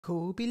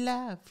Kobe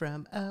Love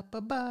from up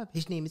above.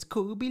 His name is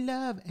Kobe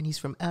Love, and he's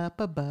from up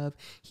above.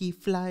 He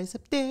flies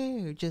up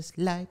there just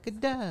like a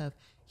dove.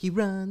 He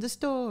runs a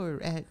store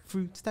at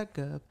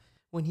fruits.gov.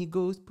 When he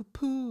goes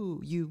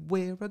poo-poo, you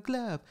wear a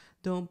glove.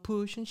 Don't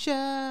push and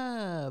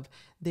shove.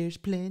 There's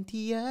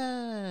plenty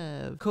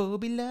of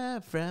Kobe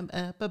Love from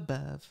up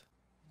above.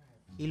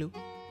 Hello,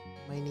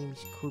 my name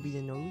is Kobe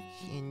The Norwich,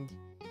 and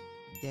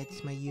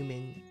that's my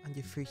human on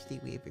the first day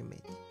we ever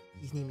met.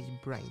 His name is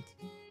Bryant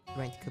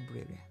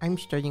Cabrera. I'm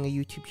starting a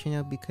YouTube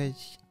channel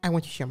because I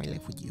want to share my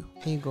life with you.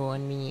 I go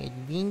on many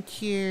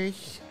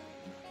adventures.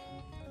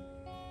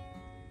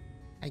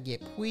 I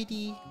get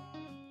pretty.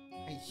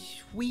 I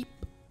sweep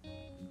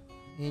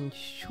and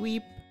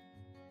sweep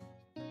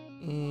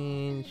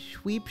and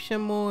sweep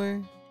some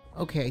more.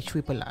 Okay, I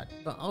sweep a lot,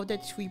 but all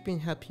that sweeping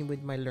helps me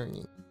with my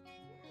learning,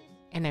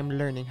 and I'm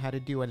learning how to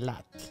do a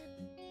lot.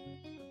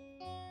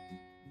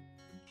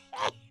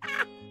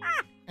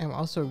 I'm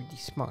also really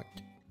smart.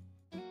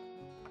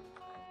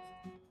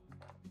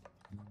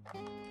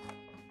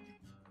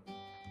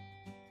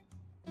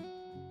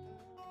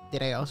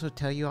 Did I also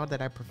tell you all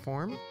that I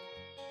perform?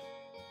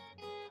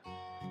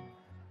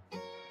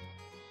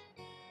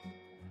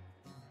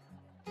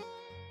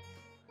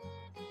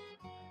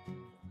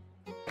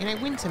 And I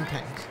win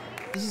sometimes.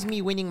 This is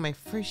me winning my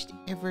first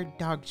ever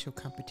dog show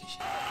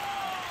competition.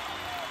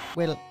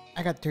 Well,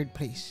 I got third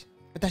place,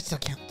 but that still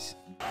counts.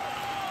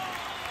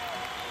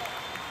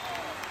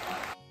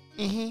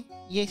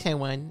 Yes, I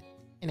won,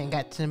 and I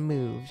got some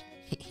moves.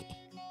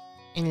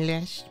 And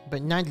last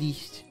but not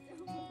least,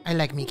 I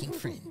like making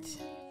friends.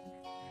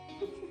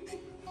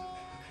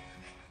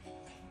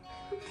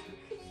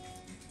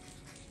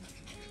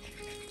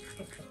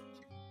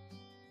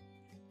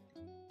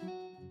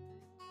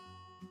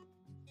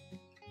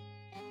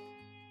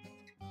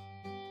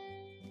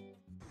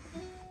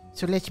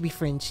 So let's be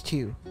friends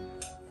too.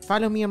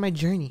 Follow me on my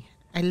journey.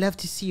 I love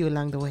to see you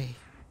along the way.